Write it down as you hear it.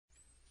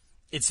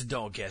It's the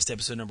DawgCast,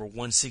 episode number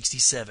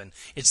 167.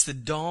 It's the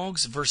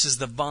Dogs versus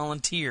the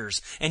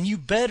Volunteers, and you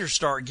better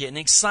start getting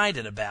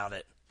excited about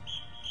it.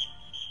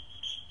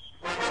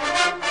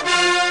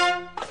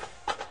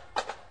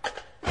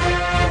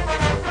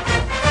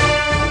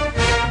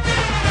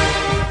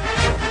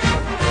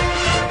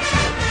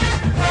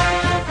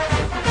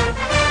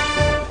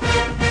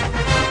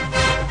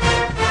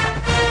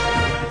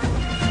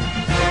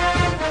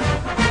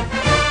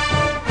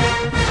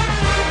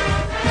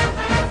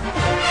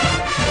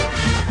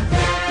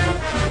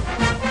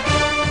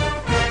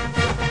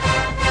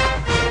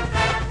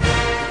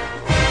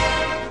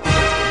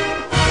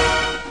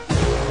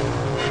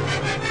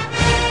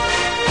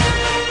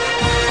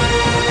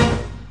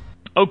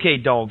 Okay,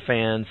 dog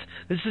fans,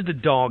 this is the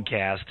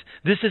DawgCast.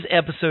 This is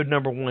episode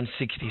number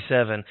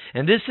 167,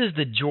 and this is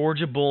the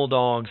Georgia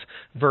Bulldogs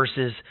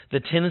versus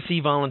the Tennessee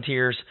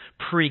Volunteers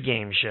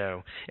pregame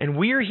show. And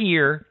we're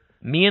here,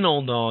 me and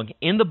Old Dog,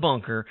 in the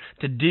bunker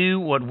to do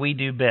what we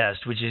do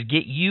best, which is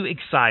get you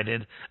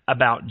excited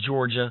about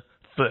Georgia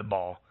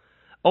football.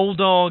 Old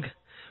Dog,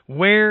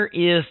 where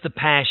is the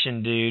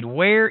passion, dude?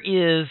 Where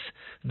is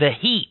the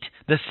heat,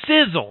 the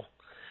sizzle?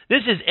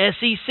 This is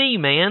SEC,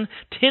 man.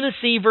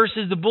 Tennessee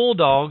versus the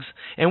Bulldogs,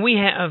 and we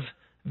have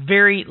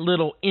very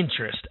little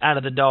interest out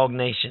of the Dog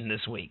Nation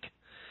this week.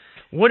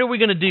 What are we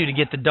going to do to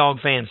get the Dog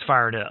fans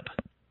fired up?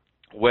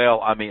 Well,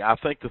 I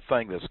think the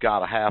thing that's got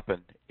to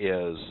happen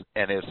is,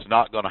 and it's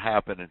not going to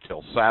happen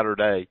until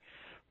Saturday,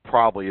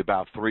 probably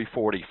about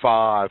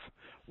 3:45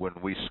 when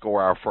we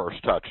score our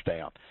first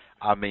touchdown.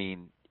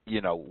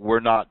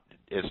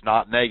 It's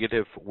not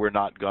negative. We're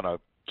not going to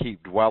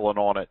keep dwelling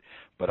on it.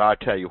 But I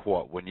tell you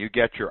what, when you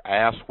get your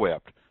ass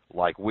whipped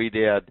like we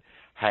did,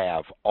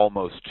 have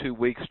almost 2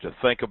 weeks to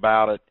think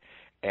about it,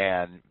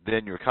 and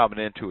then you're coming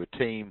into a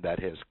team that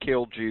has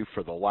killed you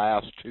for the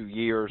last 2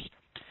 years,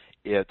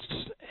 it's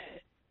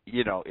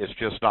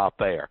just not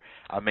there.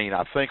 I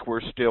think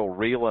we're still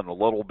reeling a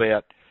little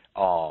bit.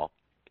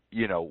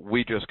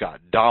 We just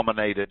got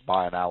dominated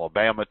by an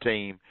Alabama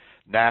team.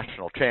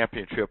 National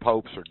championship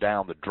hopes are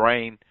down the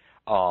drain.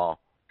 Come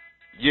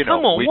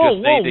on, we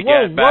just need to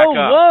get back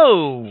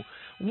up.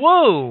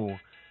 Whoa!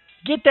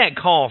 Get that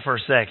call for a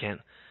second.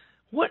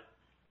 What?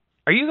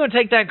 Are you going to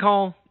take that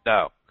call?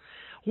 No.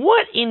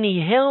 What in the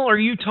hell are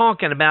you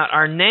talking about?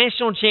 Our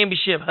national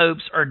championship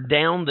hopes are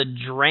down the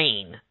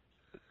drain.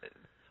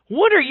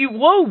 What are you?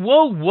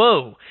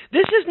 Whoa!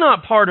 This is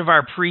not part of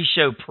our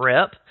pre-show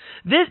prep.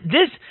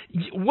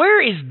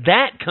 Where is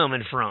that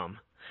coming from?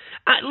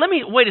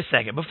 Wait a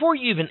second before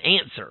you even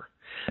answer.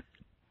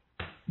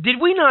 Did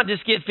we not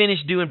just get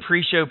finished doing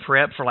pre-show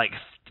prep for like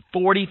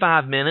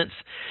 45 minutes?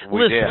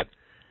 We did.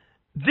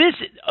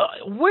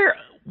 Where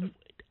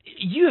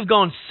you have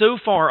gone so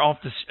far off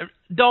the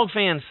Dog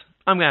fans,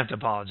 I'm gonna have to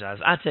apologize.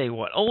 I tell you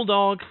what, Old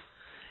Dog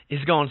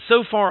is gone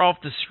so far off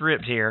the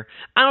script here.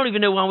 I don't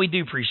even know why we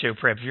do pre-show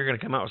prep if you're gonna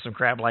come out with some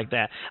crap like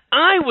that.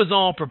 I was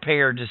all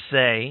prepared to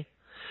say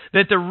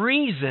that the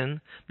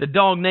reason the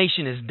Dog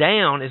Nation is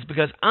down is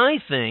because I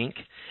think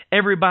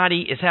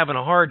everybody is having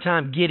a hard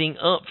time getting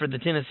up for the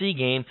Tennessee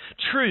game.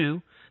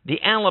 True, the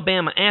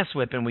Alabama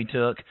ass-whipping we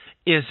took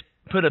is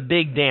put a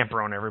big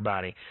damper on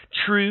everybody.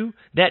 True,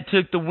 that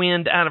took the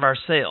wind out of our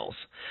sails.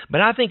 But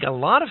I think a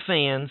lot of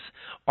fans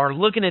are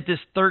looking at this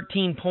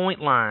 13-point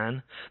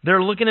line.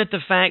 They're looking at the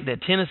fact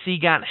that Tennessee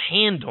got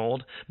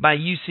handled by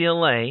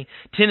UCLA.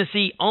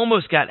 Tennessee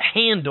almost got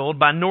handled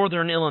by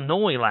Northern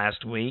Illinois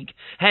last week.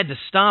 Had to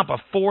stop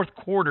a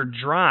fourth-quarter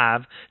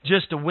drive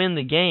just to win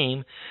the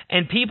game.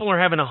 And people are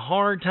having a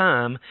hard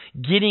time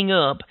getting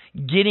up,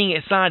 getting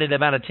excited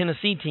about a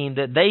Tennessee team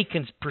that they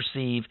can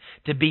perceive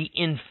to be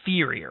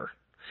inferior.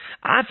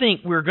 I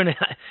think we're going to,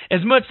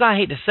 as much as I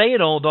hate to say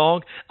it, Old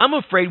Dog, I'm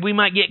afraid we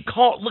might get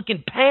caught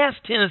looking past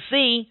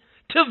Tennessee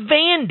to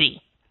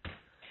Vandy.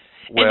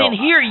 Well, and then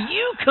here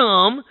you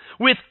come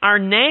with our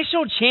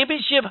national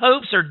championship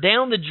hopes are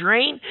down the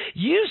drain.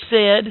 You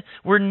said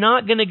we're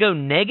not going to go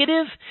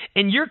negative,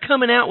 and you're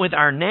coming out with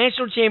our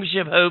national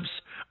championship hopes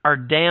are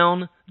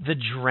down the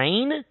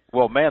drain?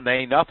 Well, man, there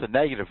ain't nothing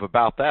negative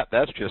about that.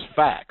 That's just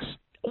facts.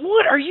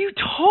 What are you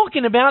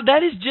talking about?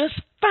 That is just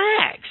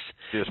facts.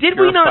 Just Did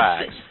pure we not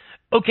facts.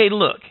 Okay,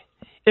 look,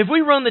 if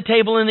we run the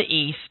table in the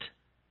East,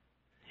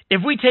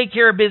 if we take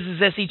care of business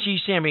SEC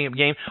championship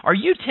game, are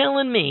you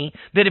telling me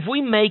that if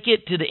we make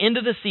it to the end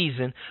of the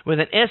season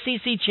with an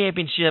SEC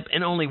championship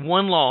and only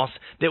one loss,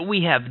 that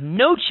we have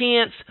no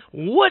chance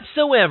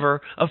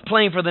whatsoever of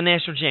playing for the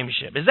national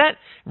championship? Is that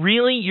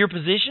really your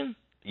position?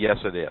 Yes,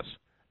 it is.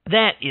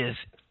 That is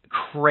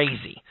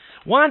crazy.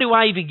 Why do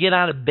I even get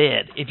out of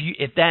bed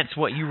if that's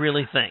what you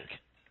really think?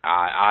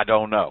 I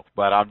don't know,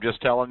 but I'm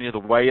just telling you the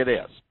way it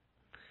is.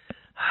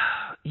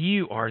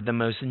 You are the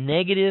most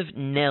negative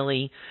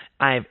Nelly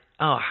I've.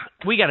 Oh,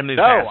 we got to move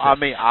No, past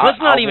this. Let's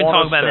not even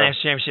talk about the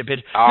national championship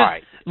pitch. All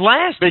right.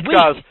 Last week,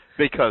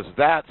 because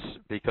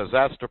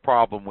that's the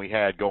problem we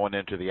had going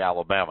into the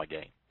Alabama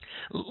game.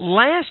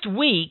 Last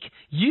week,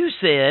 you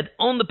said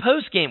on the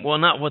postgame, well,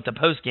 not with the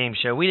postgame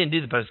show. We didn't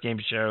do the postgame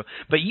show,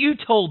 but you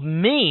told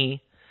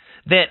me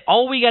that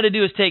all we got to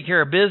do is take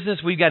care of business.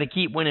 We've got to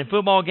keep winning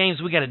football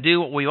games. We got to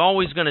do what we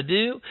always going to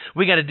do.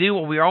 We got to do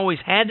what we always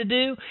had to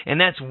do,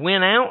 and that's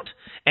win out,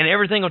 and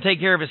everything will take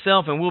care of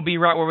itself, and we'll be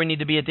right where we need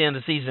to be at the end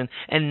of the season.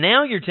 And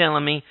now you're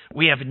telling me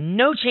we have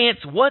no chance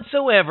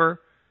whatsoever,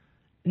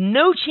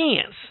 no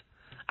chance.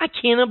 I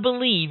cannot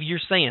believe you're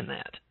saying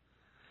that.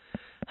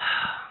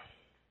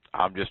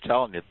 I'm just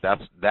telling you,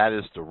 that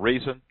is the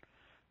reason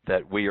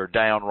that we are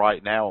down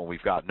right now, and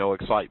we've got no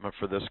excitement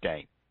for this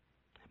game.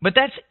 But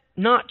that's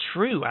not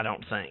true, I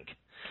don't think.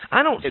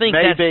 I don't think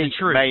that's the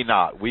truth. It may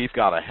not. We've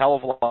got a hell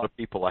of a lot of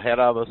people ahead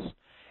of us,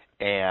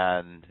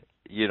 and,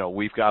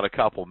 we've got a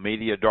couple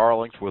media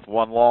darlings with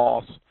one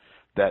loss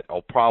that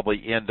will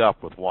probably end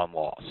up with one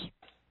loss.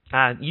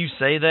 You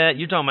say that?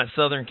 You're talking about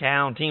Southern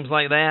Cal and teams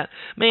like that?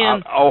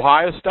 Man,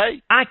 Ohio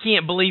State. I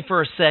can't believe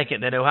for a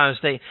second that Ohio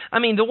State... I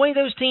mean, the way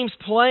those teams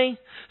play,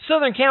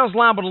 Southern Cal's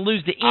liable to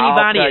lose to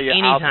anybody at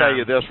any time. I'll tell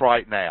you this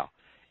right now.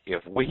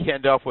 If we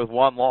end up with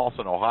one loss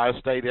and Ohio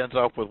State ends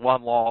up with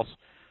one loss,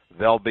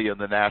 they'll be in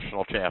the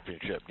national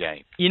championship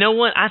game. You know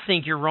what? I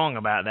think you're wrong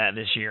about that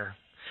this year.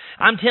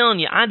 I'm telling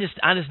you, I just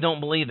don't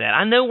believe that.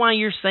 I know why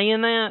you're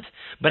saying that,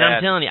 but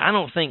I'm telling you, I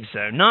don't think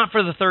so. Not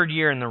for the third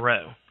year in a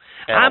row.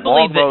 I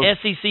believe the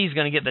SEC is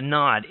going to get the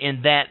nod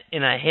in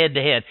a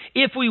head-to-head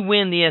if we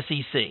win the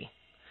SEC.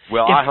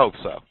 Well, I hope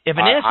so. If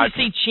an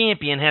SEC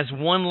champion has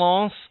one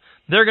loss,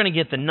 they're going to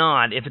get the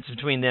nod if it's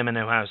between them and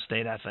Ohio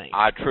State, I think.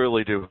 I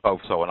truly do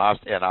hope so. And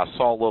I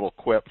saw a little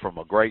quip from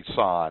a great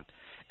sign,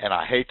 and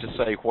I hate to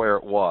say where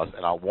it was,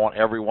 and I want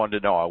everyone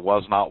to know I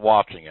was not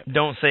watching it.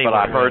 Don't say but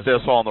what I heard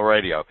this on the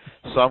radio.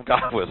 Some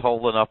guy was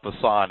holding up a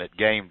sign at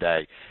game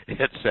day.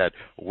 It said,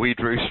 "We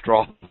drew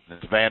straws.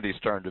 It's Vandy's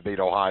turn to beat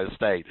Ohio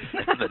State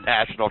in the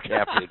national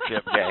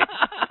championship game."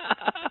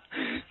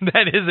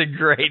 That is a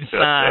great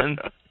sign.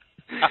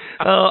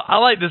 I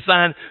like the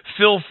sign,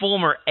 "Phil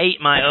Fulmer ate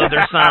my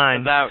other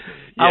sign."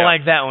 I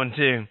like that one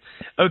too.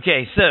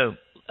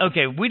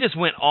 Okay, we just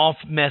went off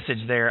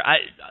message there.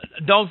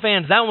 Dog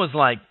fans, that was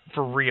like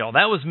for real.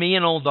 That was me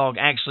and Old Dog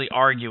actually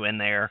arguing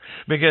there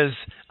because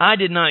I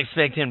did not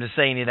expect him to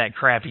say any of that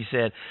crap he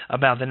said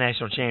about the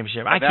national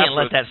championship. I can't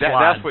let that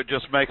slide. That's what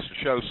just makes the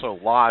show so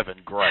live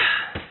and great.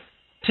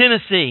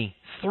 Tennessee,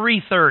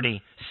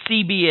 3:30,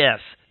 CBS,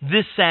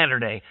 this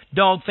Saturday.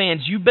 Dog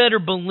fans, you better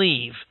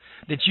believe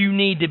that you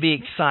need to be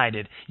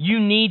excited. You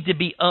need to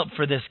be up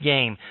for this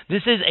game.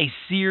 This is a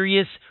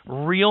serious,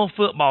 real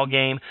football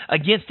game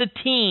against a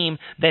team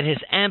that has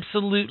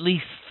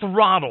absolutely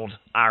throttled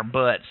our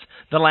butts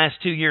the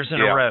last 2 years in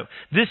a row.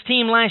 This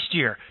team last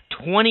year,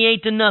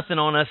 28-0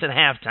 on us at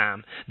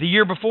halftime. The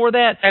year before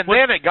that... And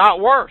then it got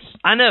worse.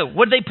 I know.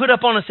 What did they put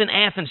up on us in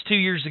Athens 2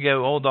 years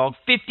ago, Old Dog?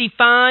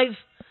 55?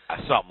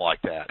 Something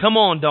like that. Come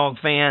on, Dog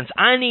fans.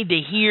 I need to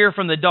hear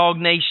from the Dog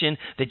Nation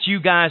that you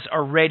guys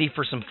are ready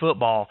for some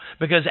football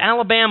because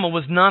Alabama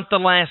was not the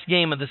last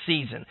game of the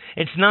season.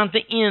 It's not the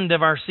end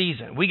of our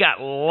season. We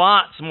got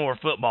lots more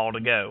football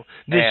to go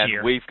this year.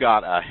 And we've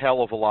got a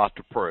hell of a lot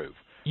to prove.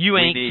 You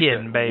ain't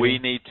kidding, baby. We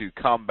need to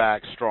come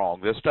back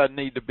strong. This doesn't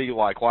need to be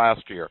like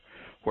last year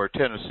where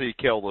Tennessee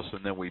killed us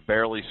and then we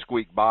barely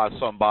squeaked by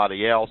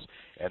somebody else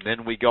and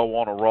then we go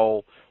on a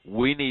roll.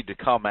 We need to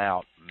come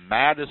out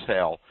mad as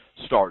hell,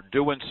 start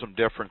doing some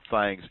different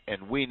things,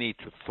 and we need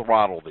to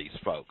throttle these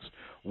folks.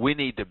 We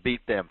need to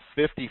beat them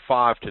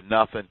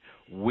 55-0.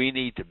 We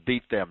need to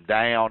beat them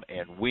down,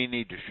 and we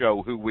need to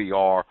show who we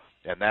are,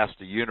 and that's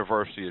the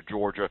University of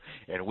Georgia,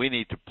 and we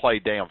need to play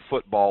damn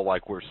football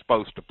like we're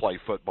supposed to play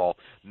football,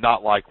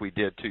 not like we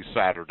did 2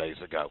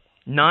 Saturdays ago.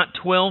 Not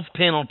 12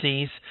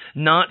 penalties,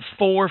 not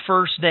 4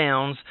 first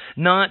downs,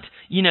 not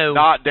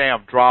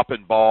damn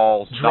dropping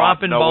balls,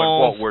 not knowing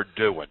what we're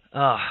doing.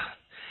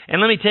 And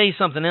let me tell you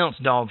something else,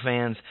 Dog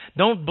fans.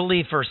 Don't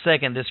believe for a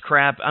second this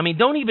crap. I mean,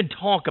 don't even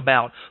talk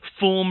about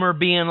Fulmer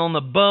being on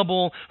the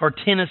bubble or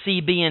Tennessee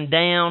being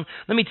down.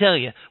 Let me tell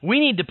you, we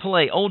need to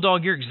play. Old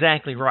Dog, you're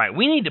exactly right.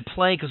 We need to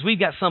play because we've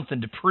got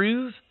something to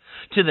prove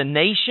to the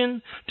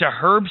nation, to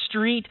Herb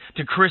Street,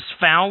 to Chris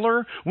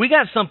Fowler. We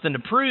got something to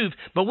prove,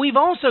 but we've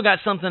also got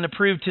something to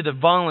prove to the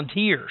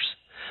Volunteers.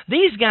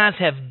 These guys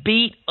have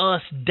beat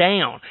us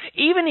down.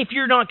 Even if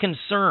you're not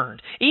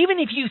concerned, even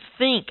if you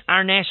think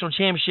our national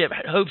championship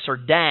hopes are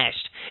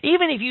dashed,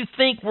 even if you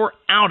think we're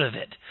out of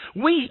it,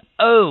 we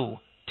owe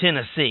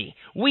Tennessee.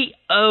 We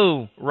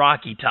owe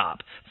Rocky Top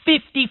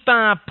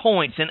 55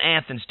 points in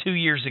Athens 2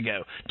 years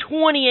ago,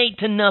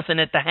 28-0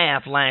 at the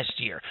half last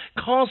year.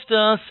 Cost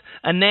us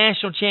a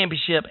national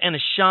championship and a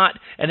shot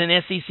at an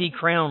SEC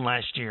crown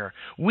last year.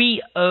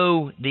 We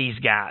owe these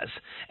guys,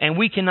 and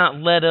we cannot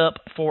let up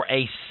for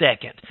a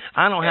second.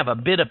 I don't have a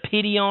bit of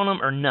pity on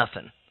them or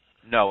nothing.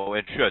 No,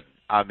 it shouldn't.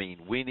 I mean,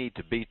 we need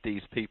to beat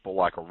these people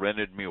like a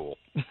rented mule.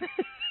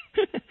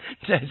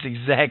 That's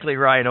exactly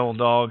right, Old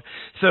Dog.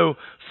 So,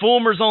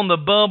 Fulmer's on the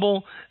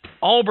bubble.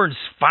 Auburn's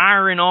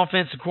firing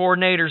offensive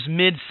coordinators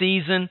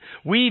mid-season.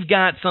 We've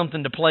got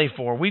something to play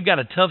for. We've got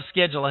a tough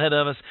schedule ahead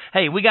of us.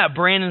 Hey, we got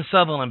Brandon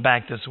Sutherland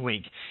back this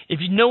week. If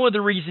you know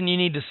other reason you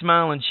need to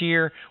smile and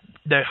cheer,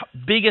 the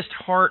biggest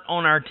heart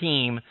on our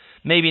team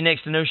maybe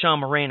next to Noshawn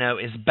Moreno,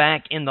 is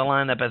back in the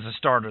lineup as a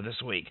starter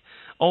this week.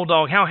 Old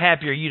Dog, how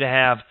happy are you to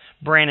have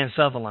Brandon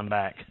Sutherland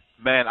back?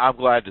 Man, I'm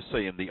glad to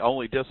see him. The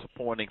only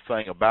disappointing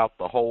thing about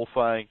the whole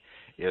thing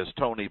is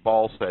Tony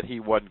Ball said he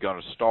wasn't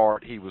going to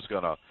start. He was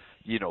going to,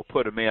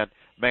 put him in.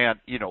 Man,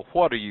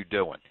 what are you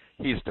doing?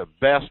 He's the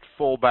best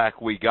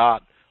fullback we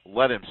got.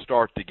 Let him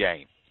start the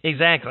game.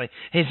 Exactly.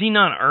 Has he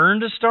not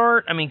earned a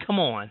start? I mean, come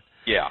on.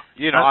 Yeah.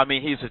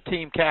 He's a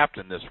team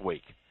captain this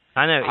week.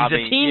 I know. He's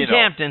a team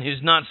captain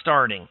who's not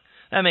starting.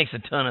 That makes a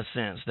ton of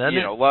sense, doesn't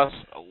it?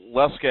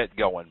 Let's get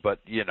going. But,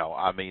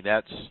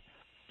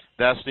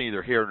 that's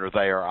neither here nor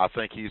there. I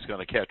think he's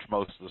going to catch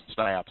most of the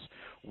snaps.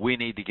 We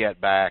need to get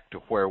back to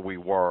where we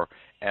were.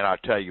 And I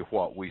tell you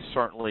what, we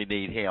certainly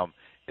need him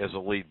as a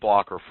lead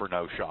blocker for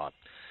Noshawn.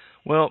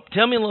 Well,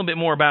 tell me a little bit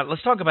more about it.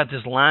 Let's talk about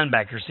this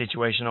linebacker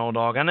situation, Old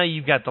Dog. I know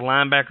you've got the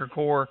linebacker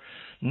core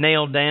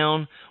nailed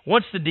down.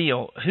 What's the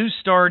deal? Who's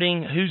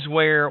starting? Who's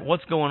where?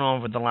 What's going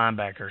on with the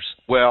linebackers?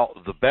 Well,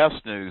 the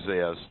best news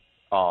is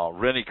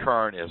Rennie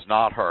Kern is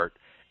not hurt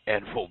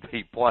and will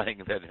be playing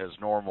in his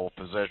normal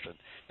position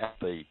at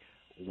the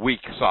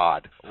weak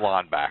side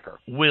linebacker.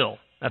 Will.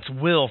 That's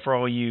Will for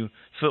all you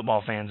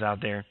football fans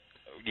out there.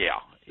 Yeah.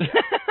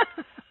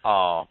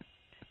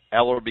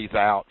 Ellerby's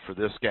out for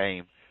this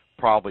game.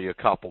 Probably a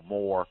couple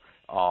more.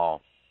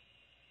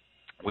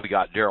 We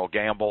got Daryl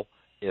Gamble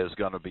is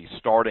going to be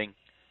starting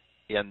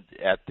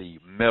at the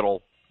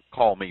middle,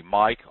 call me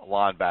Mike,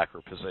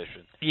 linebacker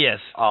position. Yes.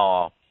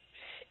 I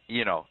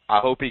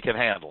hope he can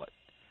handle it.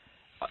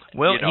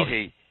 Well,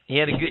 he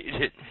had a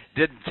good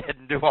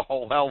didn't do a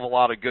whole hell of a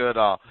lot of good,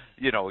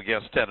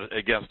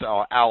 against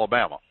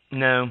Alabama.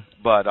 No.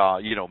 But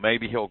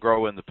maybe he'll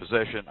grow in the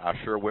position. I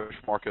sure wish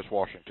Marcus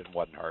Washington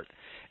wasn't hurt.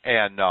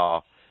 And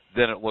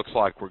then it looks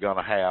like we're going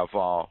to have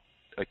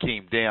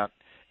Akeem Dent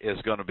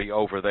is going to be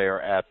over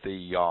there at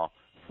the,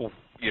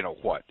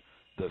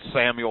 the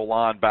Samuel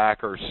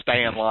linebacker,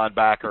 Stan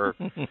linebacker.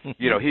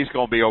 He's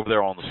going to be over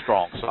there on the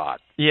strong side.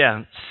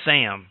 Yeah,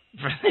 Sam.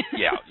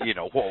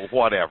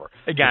 Whatever.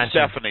 Gotcha. The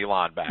Stephanie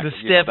linebacker.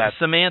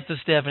 Samantha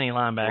Stephanie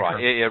linebacker.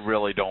 Right, it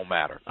really don't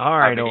matter. All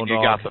right, Old Dog.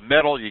 You got the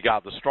middle, you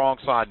got the strong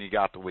side, and you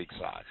got the weak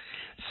side.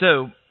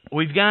 So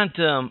we've got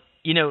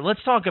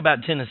let's talk about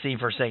Tennessee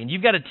for a second.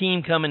 You've got a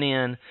team coming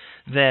in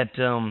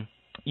that,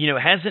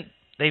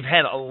 they've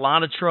had a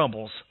lot of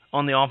troubles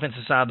on the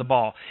offensive side of the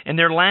ball. In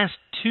their last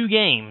 2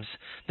 games,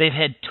 they've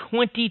had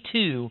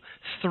 22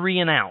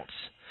 3-and-outs.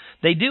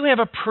 They do have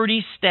a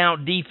pretty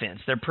stout defense.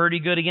 They're pretty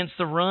good against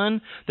the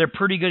run. They're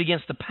pretty good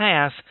against the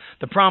pass.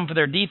 The problem for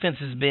their defense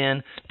has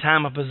been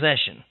time of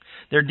possession.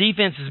 Their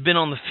defense has been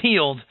on the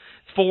field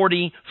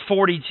 40,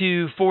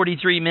 42,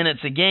 43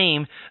 minutes a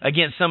game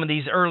against some of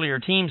these earlier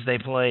teams they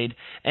played.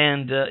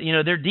 And,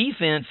 their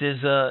defense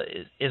is a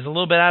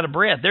little bit out of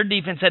breath. Their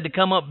defense had to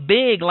come up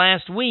big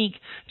last week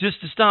just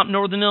to stop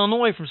Northern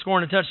Illinois from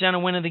scoring a touchdown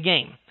and winning the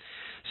game.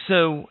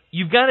 So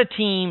you've got a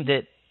team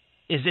that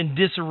is in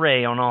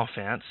disarray on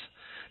offense.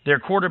 Their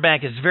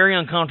quarterback is very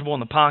uncomfortable in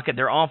the pocket.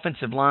 Their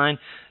offensive line,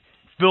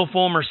 Phil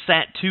Fulmer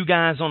sat 2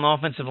 guys on the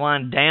offensive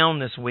line down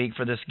this week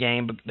for this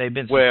game, but they've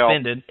been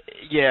suspended.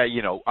 Yeah,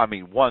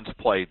 one's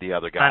played, the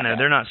other guy. I know,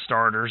 they're not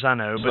starters,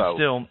 but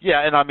still.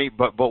 Yeah, and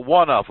but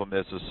one of them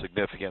is a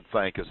significant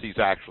thing because he's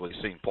actually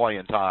seen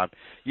playing time.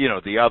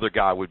 The other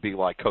guy would be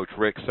like Coach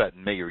Rick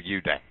setting me or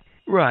you down.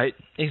 Right,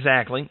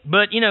 exactly.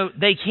 But,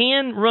 they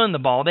can run the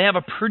ball. They have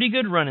a pretty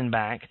good running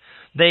back.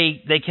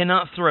 They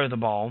cannot throw the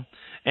ball.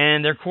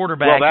 And their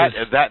quarterback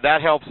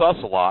that helps us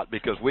a lot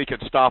because we can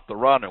stop the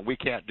run and we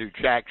can't do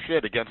jack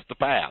shit against the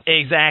pass.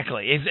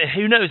 Exactly.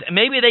 Who knows?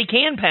 Maybe they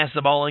can pass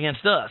the ball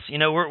against us.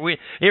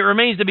 It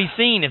remains to be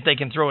seen if they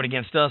can throw it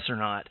against us or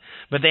not.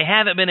 But they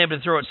haven't been able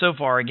to throw it so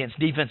far against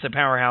defensive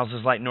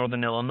powerhouses like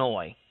Northern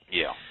Illinois.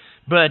 Yeah.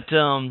 But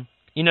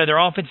their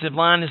offensive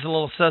line is a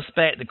little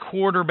suspect. The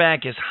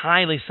quarterback is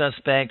highly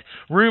suspect.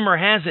 Rumor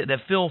has it that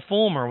Phil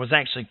Fulmer was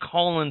actually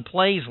calling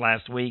plays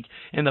last week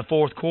in the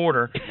fourth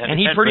quarter, and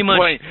he pretty much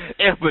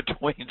in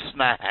between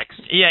snacks.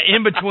 Yeah,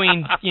 in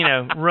between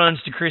runs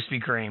to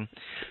Krispy Kreme.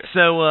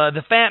 So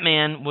the fat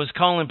man was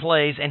calling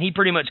plays, and he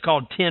pretty much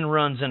called 10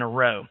 runs in a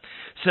row.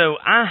 So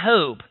I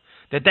hope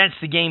that's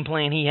the game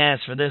plan he has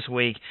for this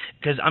week.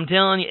 Because I'm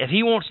telling you, if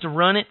he wants to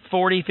run it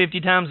 40, 50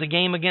 times a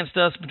game against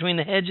us between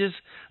the hedges,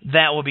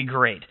 that will be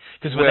great.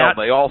 They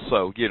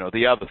also,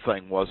 the other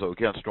thing was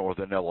against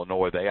Northern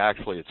Illinois, they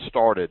actually had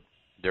started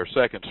their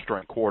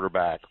second-string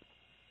quarterback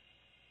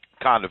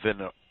kind of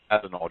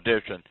as an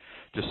audition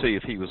to see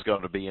if he was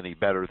going to be any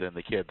better than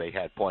the kid they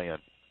had playing.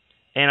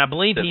 And I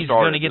believe he's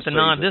going to get the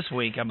nod this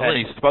week, I believe.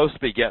 And he's supposed to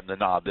be getting the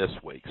nod this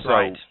week. So,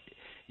 right.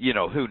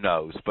 Who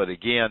knows? But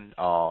again,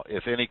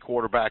 if any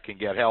quarterback can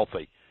get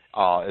healthy,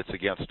 it's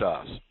against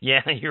us.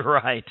 Yeah, you're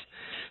right.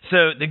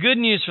 So the good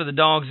news for the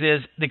Dogs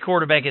is the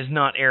quarterback is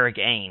not Eric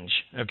Ainge,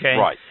 okay?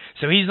 Right.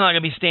 So he's not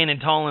going to be standing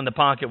tall in the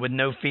pocket with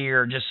no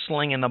fear, just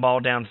slinging the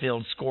ball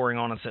downfield, scoring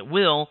on us at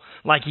will,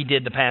 like he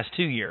did the past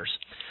 2 years.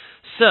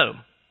 So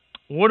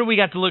what do we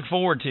got to look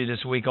forward to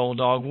this week, Old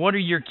Dog? What are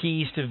your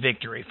keys to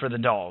victory for the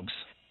Dogs?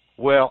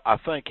 Well, I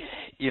think,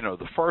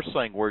 the first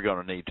thing we're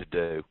going to need to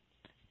do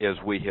is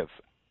we have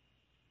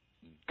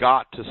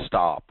got to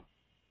stop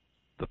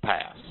the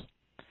pass.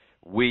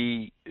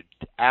 We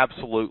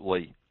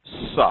absolutely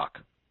suck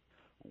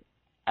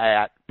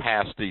at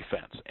pass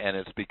defense, and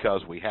it's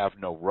because we have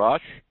no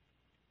rush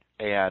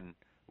and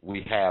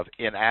we have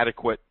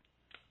inadequate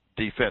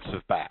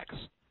defensive backs.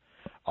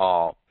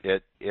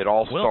 It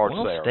all starts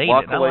well there. Stated.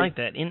 Luckily, I like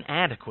that.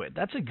 Inadequate.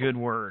 That's a good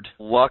word.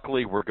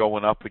 Luckily, we're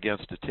going up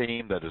against a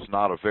team that is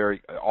not a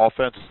very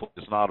offensively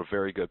is not a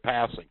very good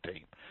passing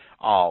team.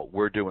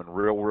 We're doing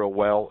real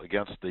well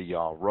against the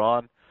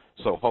run,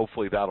 so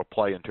hopefully that'll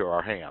play into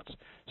our hands.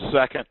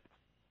 Second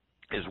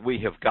is we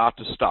have got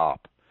to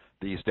stop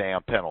these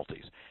damn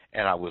penalties.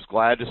 And I was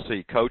glad to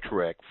see Coach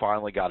Rick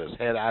finally got his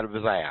head out of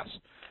his ass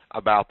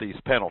about these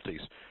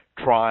penalties,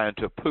 trying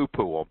to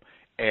poo-poo them,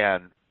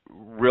 and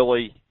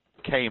really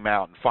came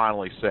out and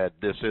finally said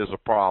this is a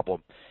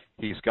problem.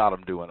 He's got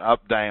them doing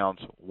up-downs,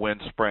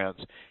 wind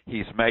sprints.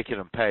 He's making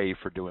them pay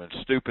for doing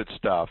stupid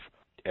stuff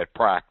at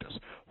practice.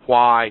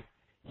 Why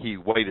he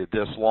waited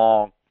this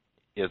long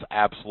is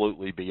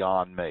absolutely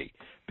beyond me,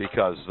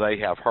 because they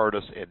have hurt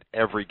us in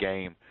every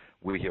game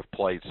we have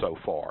played so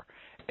far.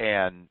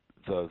 And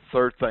the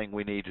third thing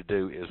we need to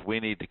do is we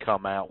need to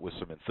come out with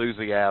some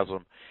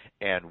enthusiasm,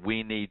 and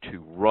we need to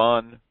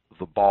run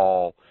the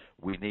ball.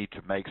 We need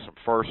to make some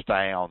first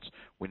downs.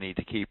 We need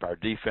to keep our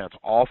defense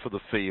off of the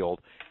field,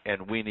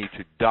 and we need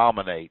to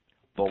dominate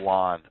the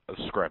line of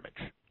scrimmage.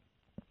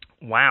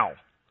 Wow.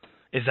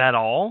 Is that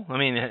all? I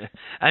mean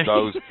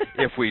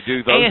if we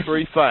do those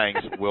three things,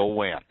 we'll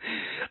win.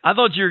 I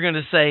thought you were going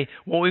to say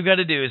what we've got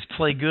to do is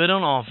play good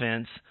on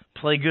offense,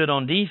 play good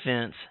on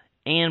defense,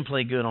 and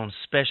play good on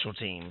special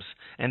teams,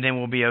 and then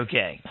we'll be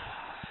okay.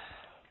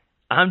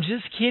 I'm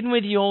just kidding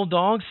with you, old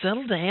dog.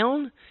 Settle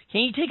down.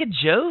 Can't you take a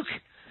joke?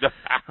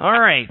 All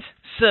right.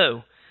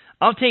 So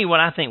I'll tell you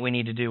what I think we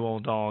need to do,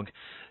 old dog.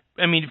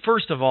 I mean,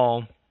 first of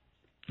all,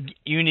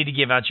 you need to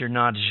give out your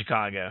nod to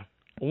Chicago.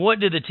 What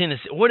do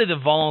the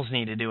Vols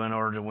need to do in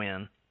order to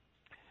win?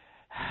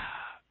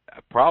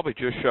 Probably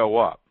just show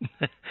up.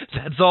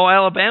 That's all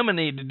Alabama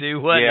need to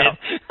do, wasn't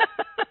it?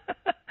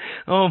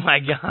 Oh, my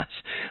gosh.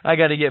 I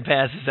got to get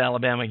past this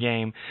Alabama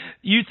game.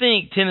 You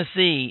think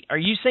Tennessee, are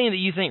you saying that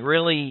you think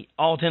really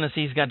all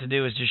Tennessee's got to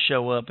do is just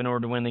show up in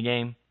order to win the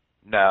game?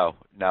 No.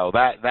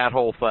 That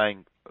whole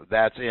thing,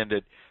 that's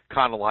ended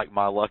kind of like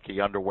my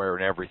lucky underwear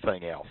and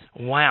everything else.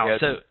 Wow.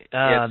 The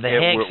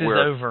hex is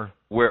over.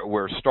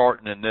 We're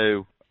starting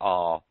anew.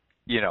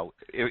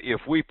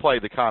 If we play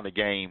the kind of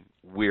game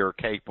we're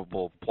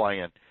capable of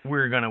playing,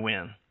 we're going to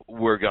win.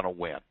 We're going to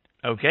win.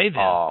 Okay, then.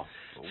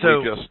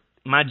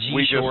 My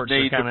G-shorts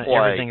are kind of,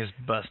 everything is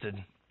busted.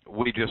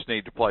 We just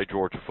need to play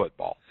Georgia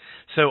football.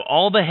 So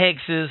all the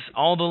hexes,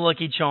 all the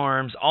Lucky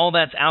Charms, all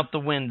that's out the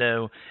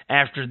window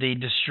after the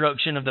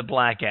destruction of the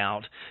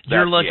blackout.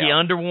 Your lucky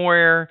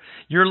underwear,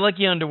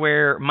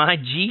 my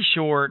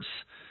G-shorts.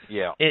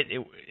 Yeah.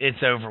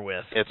 It's over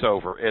with. It's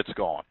over. It's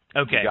gone.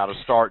 Okay. You got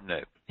to start new.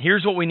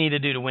 Here's what we need to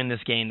do to win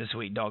this game this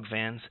week, Dog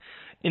fans.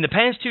 In the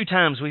past two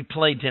times we've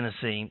played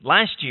Tennessee,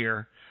 last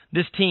year,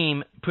 this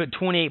team put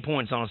 28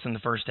 points on us in the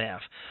first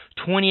half,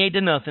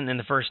 28-0 in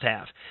the first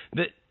half.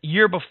 The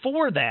year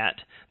before that,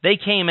 they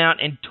came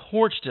out and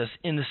torched us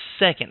in the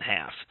second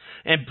half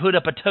and put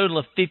up a total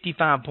of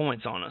 55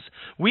 points on us.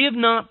 We have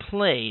not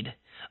played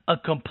a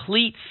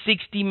complete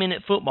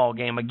 60-minute football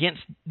game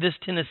against this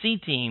Tennessee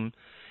team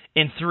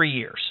in 3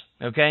 years,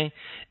 okay?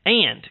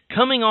 And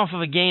coming off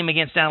of a game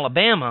against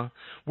Alabama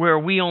where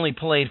we only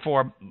played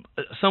for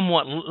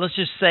somewhat, let's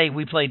just say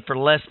we played for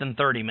less than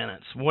 30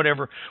 minutes,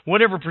 whatever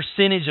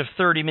percentage of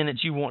 30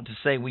 minutes you want to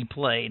say we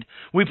played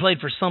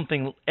for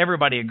something,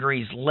 everybody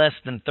agrees, less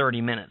than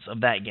 30 minutes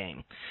of that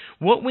game.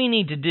 What we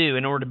need to do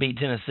in order to beat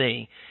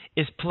Tennessee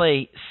is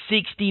play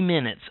 60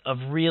 minutes of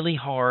really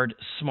hard,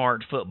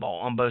 smart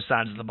football on both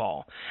sides of the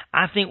ball.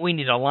 I think we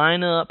need to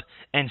line up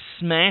and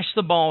smash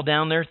the ball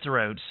down their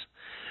throats.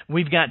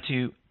 We've got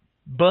to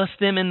bust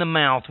them in the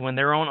mouth when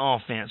they're on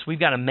offense. We've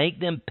got to make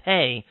them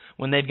pay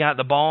when they've got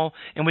the ball,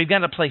 and we've got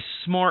to play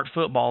smart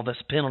football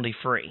that's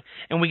penalty-free.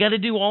 And we got to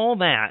do all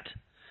that.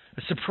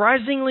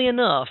 Surprisingly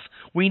enough,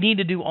 we need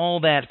to do all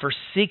that for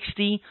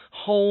 60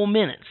 whole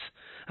minutes.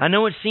 I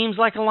know it seems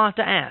like a lot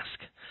to ask,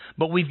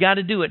 but we've got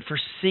to do it for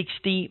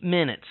 60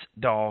 minutes,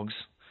 dogs.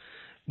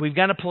 We've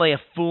got to play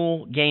a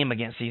full game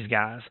against these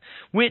guys,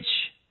 which,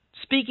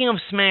 speaking of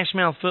smash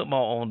mouth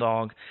football, old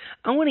dog,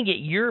 I want to get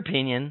your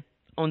opinion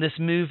on this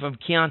move of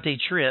Keontae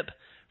Tripp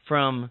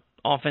from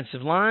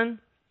offensive line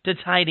to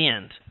tight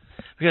end.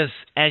 Because,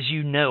 as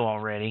you know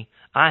already,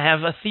 I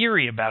have a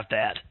theory about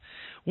that.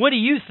 What do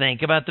you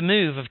think about the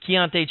move of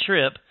Keontae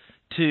Tripp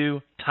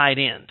to tight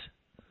end?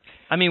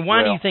 I mean,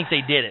 why do you think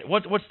they did it?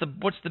 What's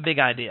the big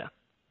idea?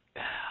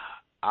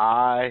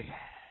 I've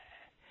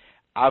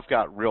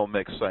got real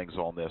mixed things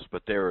on this,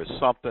 but there is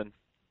something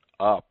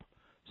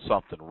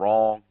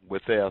wrong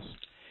with this.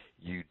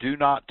 You do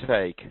not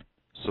take,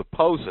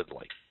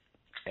 supposedly,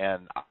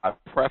 and I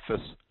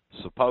preface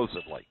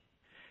supposedly,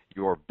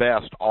 your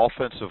best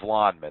offensive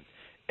lineman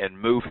and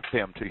move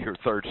him to your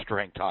third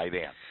string tight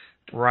end.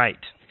 Right.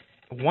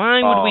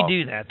 Why would we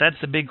do that? That's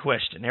the big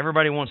question.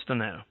 Everybody wants to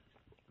know.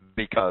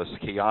 Because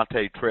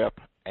Keontae Tripp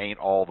ain't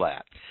all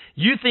that.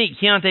 You think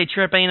Keontae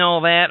Tripp ain't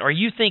all that, or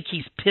you think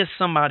he's pissed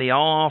somebody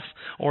off,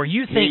 or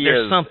you think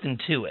there's something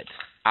to it?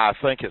 I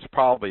think it's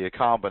probably a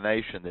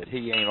combination that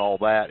he ain't all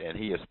that and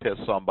he has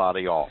pissed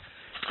somebody off.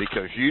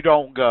 Because you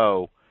don't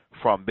go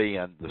from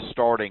being the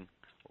starting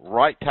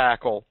right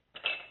tackle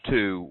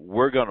to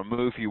we're going to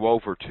move you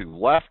over to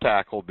left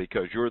tackle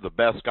because you're the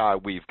best guy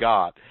we've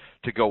got,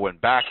 to going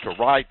back to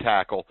right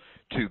tackle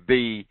to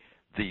be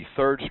the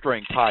third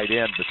string tight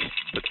end,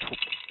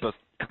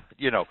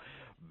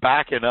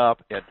 backing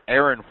up at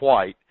Aaron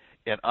White,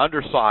 an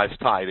undersized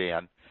tight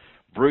end,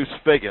 Bruce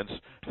Figgins,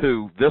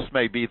 who this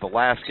may be the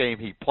last game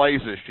he plays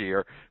this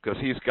year because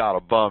he's got a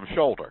bum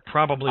shoulder.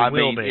 Probably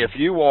will be. If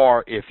you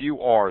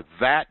are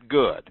that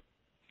good,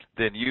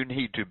 then you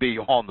need to be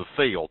on the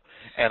field.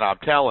 And I'm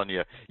telling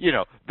you,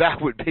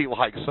 that would be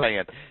like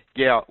saying,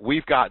 yeah,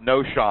 we've got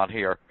Noshawn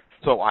here,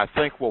 so I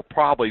think we'll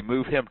probably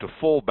move him to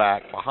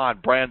fullback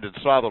behind Brandon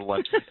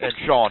Sutherland and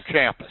Sean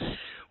Champus.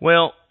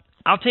 Well,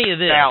 I'll tell you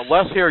this. Now,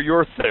 let's hear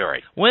your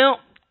theory. Well,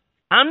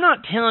 I'm not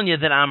telling you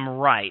that I'm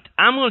right.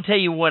 I'm going to tell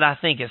you what I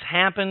think has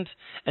happened,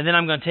 and then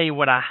I'm going to tell you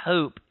what I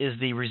hope is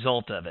the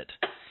result of it.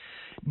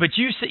 But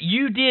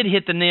you did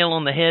hit the nail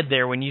on the head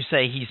there when you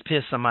say he's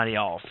pissed somebody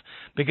off,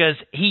 because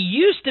he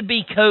used to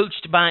be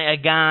coached by a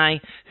guy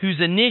whose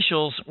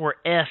initials were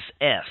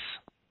SS.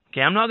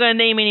 Okay, I'm not going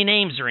to name any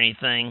names or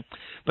anything,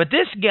 but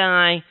this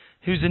guy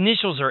whose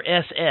initials are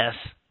SS,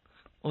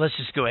 let's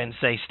just go ahead and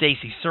say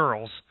Stacy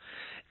Searles,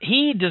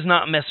 he does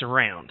not mess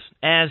around,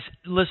 as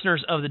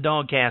listeners of the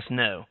DawgCast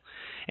know.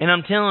 And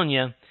I'm telling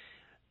you,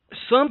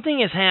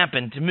 something has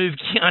happened to move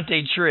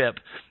Keontae Tripp.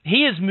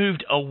 He has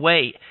moved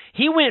away.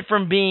 He went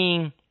from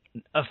being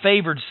a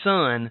favored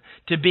son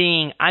to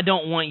being, I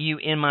don't want you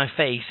in my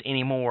face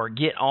anymore.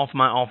 Get off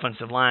my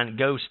offensive line.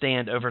 Go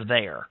stand over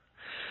there.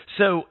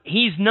 So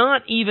he's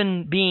not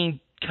even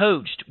being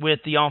coached with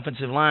the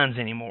offensive lines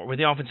anymore, with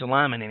the offensive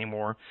linemen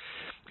anymore.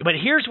 But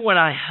here's what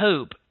I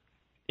hope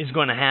is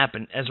going to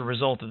happen as a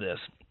result of this.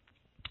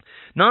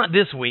 Not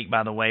this week,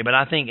 by the way, but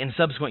I think in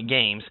subsequent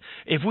games.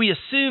 If we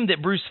assume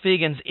that Bruce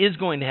Figgins is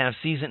going to have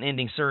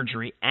season-ending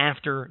surgery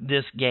after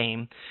this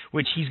game,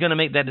 which he's going to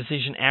make that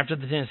decision after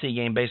the Tennessee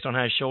game based on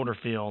how his shoulder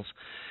feels,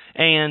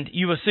 and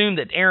you assume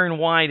that Aaron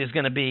White is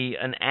going to be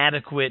an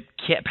adequate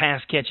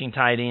pass-catching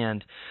tight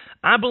end,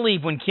 I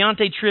believe when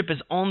Keontae Tripp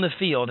is on the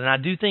field, and I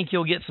do think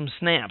he'll get some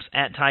snaps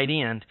at tight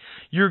end,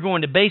 you're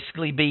going to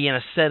basically be in a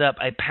setup,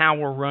 a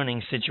power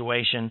running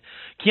situation.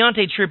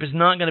 Keontae Tripp is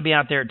not going to be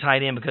out there at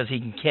tight end because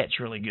he can catch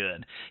really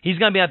good. He's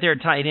going to be out there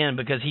at tight end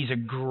because he's a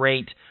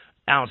great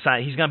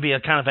outside. He's going to be a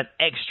kind of an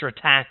extra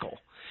tackle.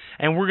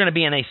 And we're going to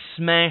be in a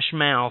smash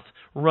mouth,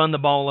 run the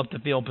ball up the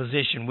field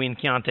position when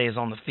Keontae is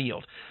on the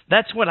field.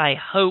 That's what I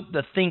hope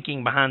the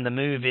thinking behind the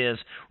move is,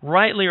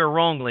 rightly or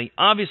wrongly.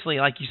 Obviously,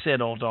 like you said,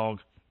 old dog,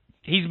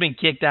 he's been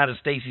kicked out of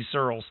Stacy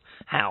Searles'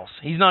 house.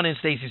 He's not in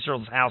Stacy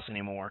Searles' house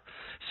anymore.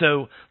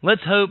 So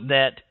let's hope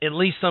that at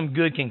least some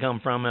good can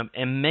come from him,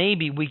 and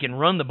maybe we can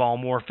run the ball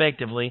more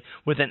effectively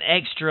with an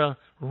extra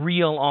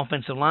real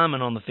offensive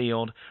lineman on the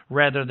field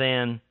rather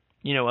than,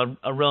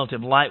 a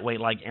relative lightweight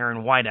like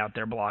Aaron White out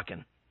there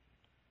blocking.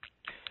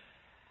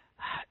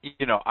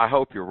 I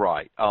hope you're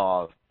right.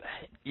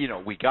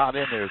 We got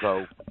in there,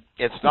 though.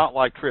 It's not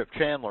like Tripp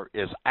Chandler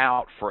is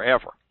out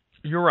forever.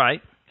 You're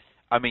right.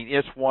 I mean,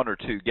 it's 1 or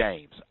 2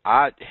 games.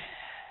 I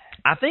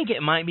think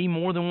it might be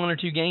more than 1 or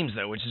 2 games,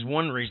 though, which is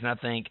one reason I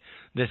think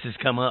this has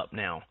come up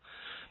now.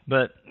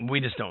 But we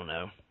just don't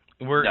know.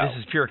 This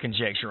is pure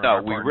conjecture.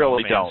 No, we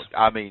really don't.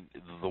 I mean,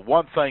 the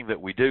one thing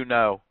that we do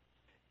know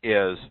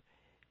is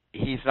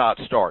he's not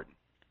starting.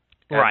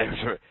 Right.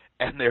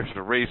 And there's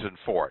a reason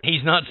for it.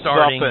 He's not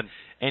starting,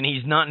 and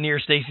he's not near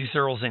Stacy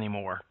Searles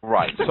anymore.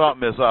 Right.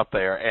 Something is up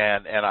there,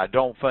 and I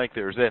don't think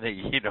there's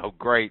any,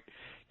 great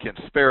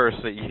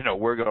conspiracy,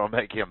 we're going to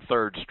make him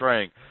third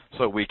string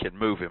so we can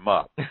move him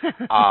up.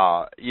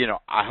 I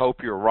hope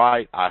you're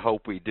right. I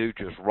hope we do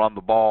just run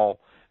the ball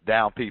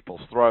down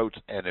people's throats,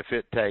 and if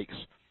it takes,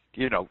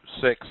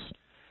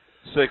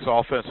 six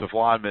offensive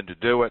linemen to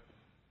do it,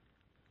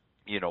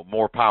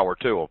 more power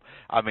to them.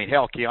 I mean,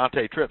 hell,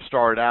 Keontae Tripp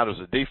started out as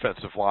a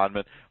defensive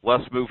lineman.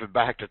 Let's move him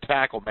back to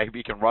tackle. Maybe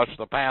he can rush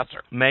the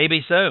passer.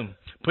 Maybe so.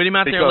 Put him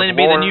out there and let him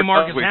be the new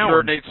Marcus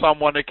Howard. We sure need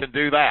someone that can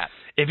do that.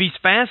 If he's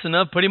fast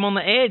enough, put him on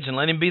the edge and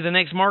let him be the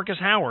next Marcus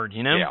Howard,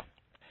 Yeah.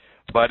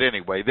 But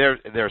anyway,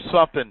 there's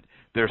something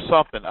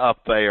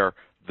up there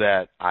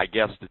that I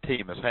guess the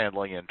team is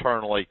handling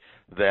internally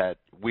that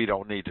we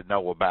don't need to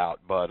know about,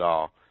 but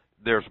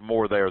there's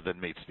more there than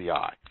meets the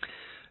eye.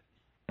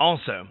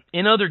 Also,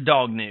 in other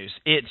dog news,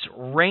 it's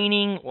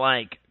raining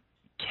like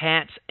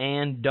cats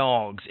and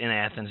dogs in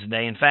Athens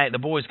today. In fact, the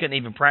boys couldn't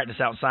even practice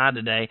outside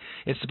today.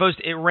 It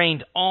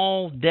rained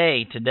all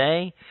day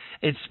today.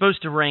 It's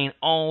supposed to rain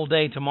all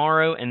day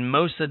tomorrow and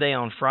most of the day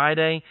on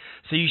Friday.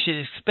 So you should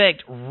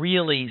expect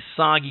really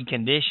soggy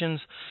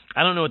conditions.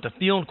 I don't know what the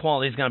field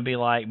quality is going to be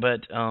like,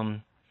 but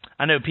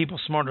I know people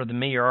smarter than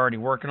me are already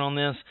working on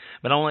this,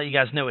 but I want to let you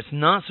guys know it's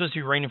not supposed to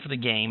be raining for the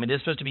game. It is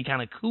supposed to be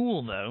kind of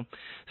cool, though.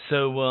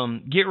 So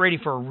get ready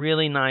for a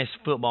really nice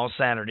football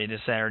Saturday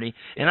this Saturday.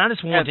 And I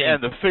just want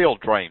and the field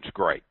drain's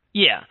great.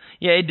 Yeah,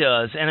 it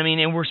does. And I mean,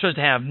 and we're supposed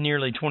to have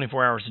nearly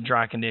 24 hours of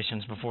dry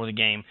conditions before the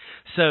game.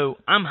 So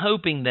I'm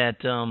hoping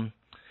that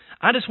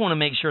I just want to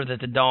make sure that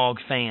the Dog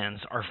fans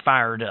are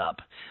fired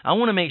up. I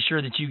want to make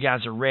sure that you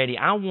guys are ready.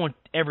 I want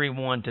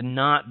everyone to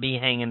not be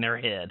hanging their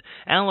head.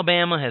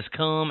 Alabama has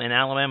come and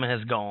Alabama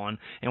has gone,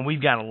 and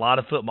we've got a lot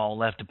of football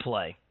left to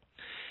play.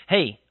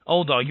 Hey,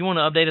 Old Dog, you want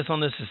to update us on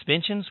those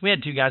suspensions? We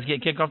had 2 guys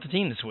get kicked off the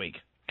team this week.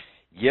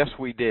 Yes,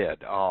 we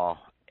did.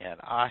 And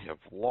I have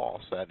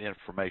lost that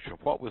information.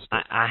 What was the...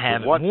 I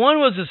haven't. One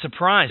was a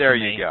surprise there to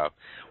me. You go.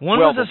 One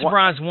was a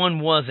surprise,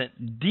 one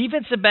wasn't.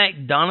 Defensive back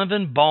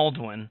Donovan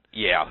Baldwin.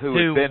 Yeah, who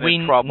had been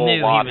in trouble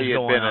a lot. He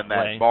had been in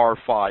that bar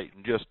fight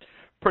and just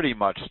pretty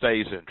much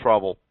stays in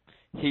trouble.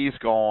 He's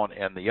gone,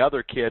 and the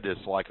other kid is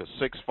like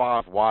a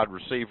 6'5" wide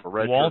receiver,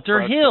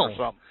 Walter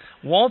Hill.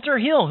 Walter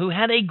Hill, who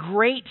had a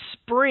great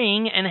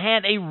spring and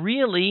had a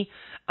really,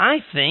 I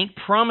think,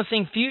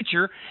 promising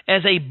future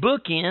as a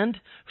bookend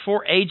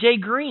for A.J.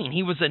 Green.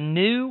 He was a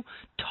new,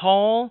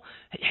 tall,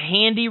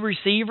 handy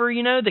receiver,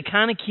 the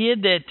kind of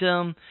kid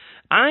that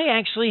I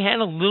actually had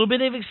a little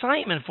bit of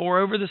excitement for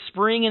over the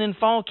spring and in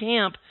fall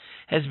camp,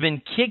 has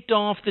been kicked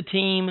off the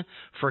team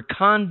for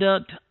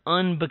conduct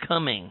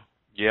unbecoming.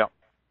 Yeah.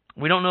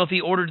 We don't know if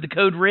he ordered the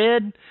code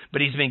red,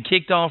 but he's been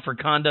kicked off for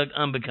conduct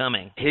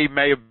unbecoming. He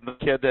may have been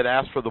the kid that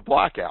asked for the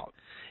blackout.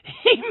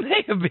 He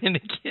may have been the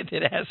kid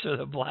that asked for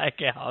the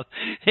blackout.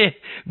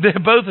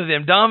 Both of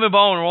them, Donovan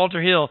Baldwin and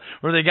Walter Hill,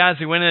 were the guys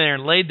who went in there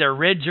and laid their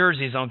red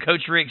jerseys on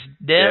Coach Rick's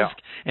desk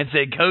and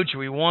said, Coach,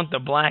 we want the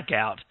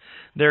blackout.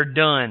 They're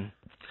done.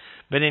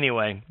 But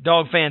anyway,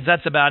 Dog fans,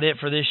 that's about it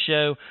for this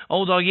show.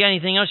 Old Dog, you got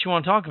anything else you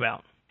want to talk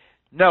about?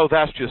 No,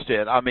 that's just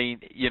it. I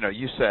mean,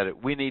 you said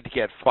it. We need to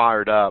get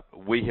fired up.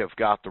 We have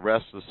got the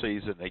rest of the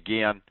season.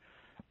 Again,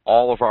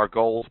 all of our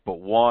goals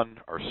but one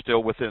are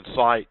still within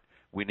sight.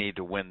 We need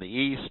to win the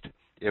East.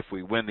 If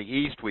we win the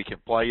East, we can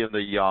play in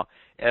the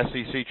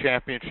SEC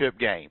championship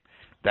game.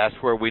 That's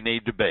where we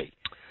need to be.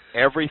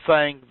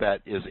 Everything that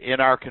is in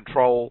our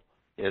control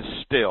is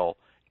still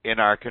in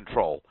our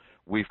control.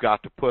 We've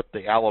got to put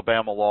the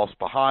Alabama loss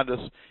behind us,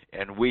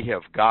 and we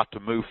have got to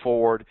move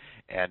forward.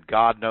 And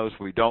God knows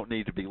we don't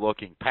need to be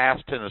looking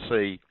past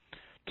Tennessee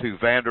to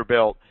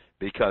Vanderbilt,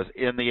 because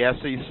in the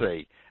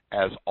SEC,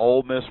 as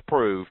Ole Miss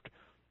proved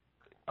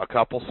a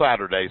couple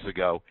Saturdays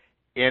ago,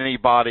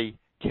 anybody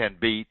can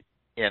beat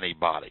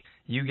anybody.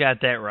 You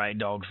got that right,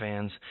 Dog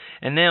fans.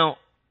 And now,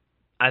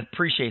 I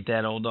appreciate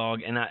that, Old Dog.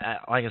 And I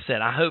like I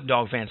said, I hope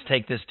Dog fans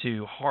take this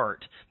to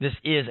heart. This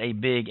is a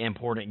big,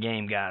 important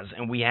game, guys,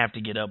 and we have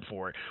to get up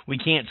for it. We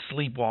can't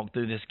sleepwalk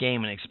through this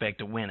game and expect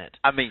to win it.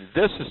 I mean,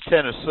 this is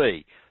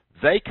Tennessee.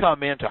 They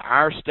come into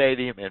our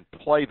stadium and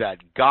play that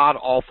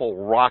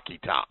god-awful Rocky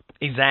Top.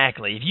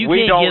 Exactly. If you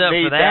can't get up for that...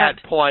 We don't need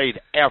that played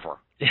ever.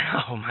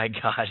 Oh, my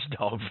gosh,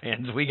 Dog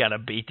fans, we got to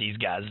beat these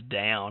guys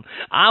down.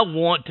 I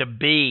want to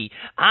be.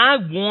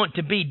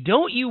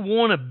 Don't you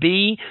want to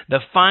be the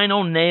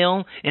final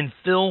nail in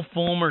Phil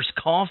Fulmer's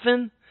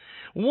coffin?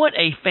 What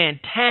a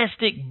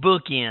fantastic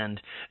bookend.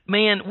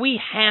 Man, we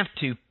have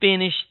to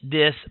finish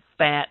this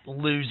fat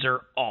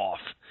loser off.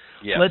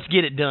 Yes. Let's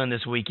get it done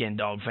this weekend,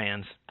 Dog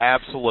fans.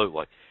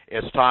 Absolutely.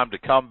 It's time to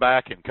come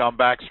back and come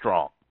back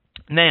strong.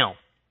 Now,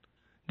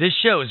 this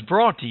show is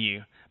brought to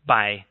you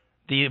by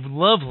the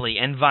lovely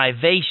and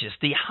vivacious,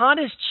 the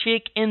hottest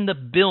chick in the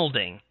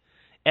building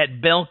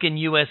at Belkin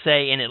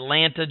USA in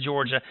Atlanta,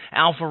 Georgia,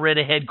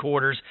 Alpharetta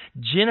headquarters,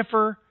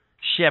 Jennifer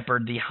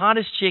Shepard, the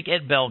hottest chick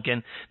at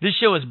Belkin. This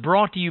show is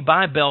brought to you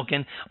by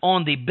Belkin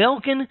on the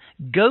Belkin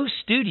Go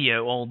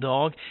Studio, Old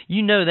Dog.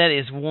 You know that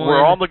is one...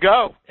 We're on the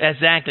go.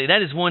 Exactly.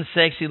 That is one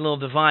sexy little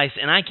device,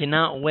 and I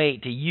cannot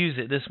wait to use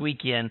it this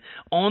weekend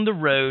on the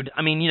road.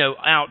 I mean,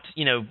 out,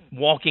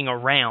 walking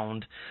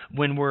around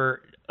when we're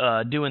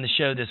doing the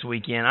show this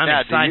weekend. I'm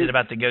excited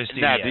about the Go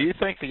Studio. Now, do you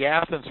think the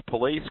Athens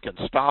police can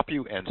stop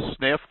you and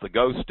sniff the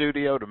Go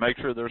Studio to make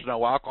sure there's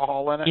no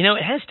alcohol in it?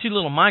 It has 2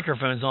 little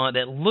microphones on it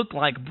that look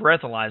like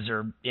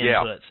breathalyzer inputs.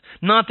 Yeah.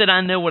 Not that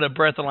I know what a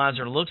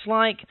breathalyzer looks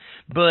like,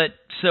 but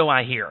so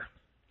I hear.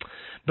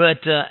 But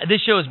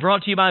this show is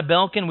brought to you by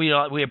Belkin.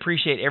 We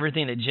appreciate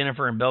everything that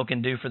Jennifer and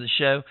Belkin do for the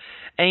show.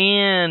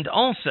 And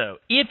also,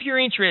 if you're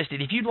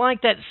interested, if you'd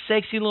like that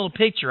sexy little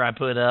picture I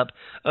put up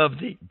of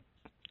the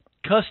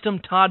custom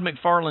Todd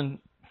McFarlane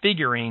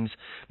figurines,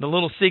 the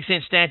little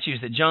 6-inch statues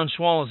that John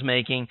Schwall is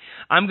making,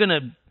 I'm going to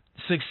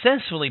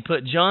successfully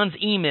put John's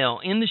email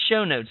in the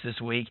show notes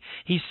this week.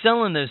 He's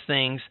selling those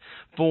things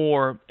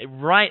for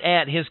right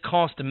at his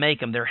cost to make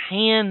them. They're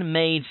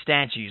handmade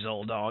statues,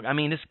 Old Dog. I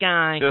mean, this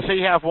guy... Does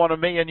he have one of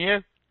me and you?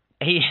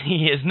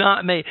 He is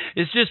not made.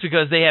 It's just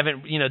because they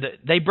haven't,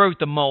 they broke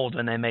the mold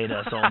when they made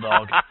us, Old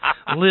Dog.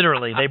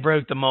 Literally, they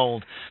broke the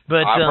mold.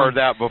 But I've heard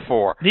that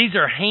before. These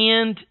are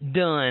hand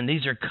done.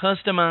 These are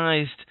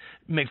customized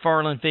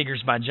McFarland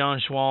Figures by John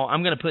Schwall.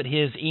 I'm going to put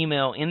his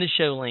email in the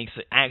show links,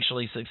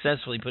 actually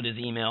successfully put his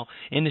email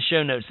in the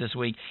show notes this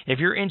week. If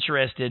you're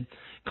interested,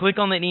 click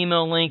on that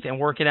email link and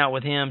work it out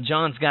with him.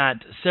 John's got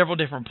several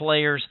different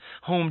players,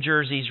 home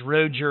jerseys,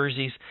 road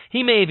jerseys.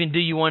 He may even do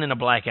you one in a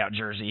blackout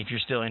jersey if you're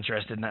still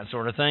interested in that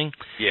sort of thing.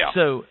 Yeah.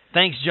 So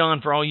thanks,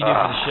 John, for all you do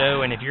for the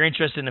show. And if you're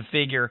interested in a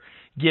figure,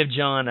 give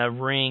John a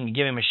ring,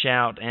 give him a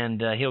shout,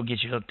 and he'll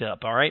get you hooked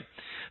up, all right?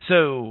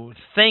 So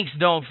thanks,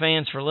 dog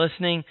fans, for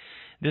listening.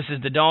 This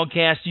is the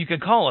DawgCast. You can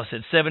call us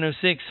at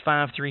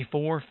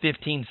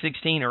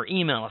 706-534-1516 or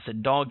email us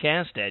at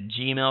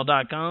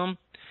dawgcast@gmail.com.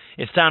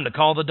 It's time to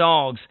call the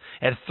Dogs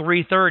at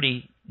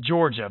 3:30,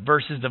 Georgia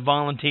versus the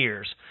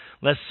Volunteers.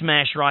 Let's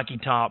smash Rocky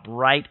Top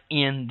right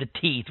in the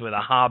teeth with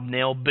a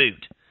hobnail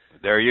boot.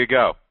 There you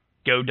go.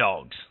 Go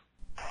Dogs.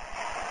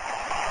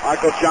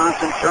 Michael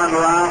Johnson turned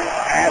around,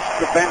 asked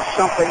the bench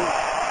something,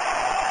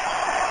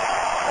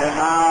 and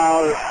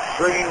now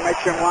Green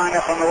makes him line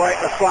up on the right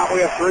in the slot.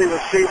 We have three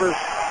receivers.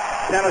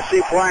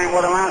 Tennessee playing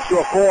what amounts to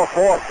a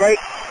 4-4 fake.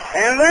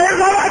 And there's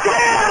a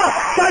touchdown!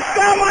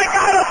 Touchdown, my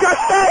God, a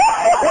touchdown!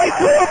 We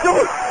threw it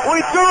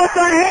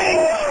to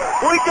Haynes.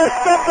 We just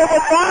stumped him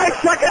with 5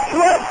 seconds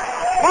left.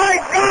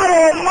 My God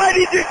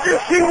almighty, did you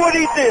see what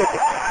he did?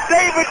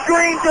 David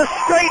Green just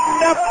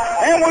straightened up,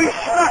 and we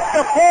snuck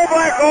the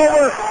fullback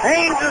over.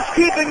 Haynes is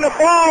keeping the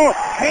ball.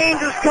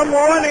 Haynes has come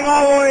running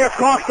all the way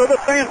across to the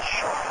bench.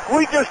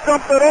 We just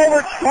dumped it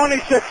over. It's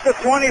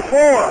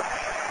 26-24.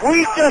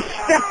 We just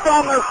stepped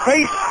on their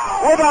face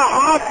with a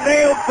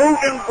hobnail boot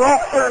and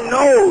broke their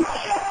nose.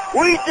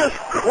 We just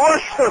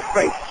crushed their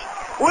face.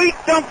 We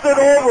dumped it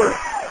over.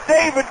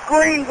 David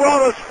Green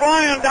brought us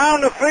flying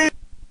down the field.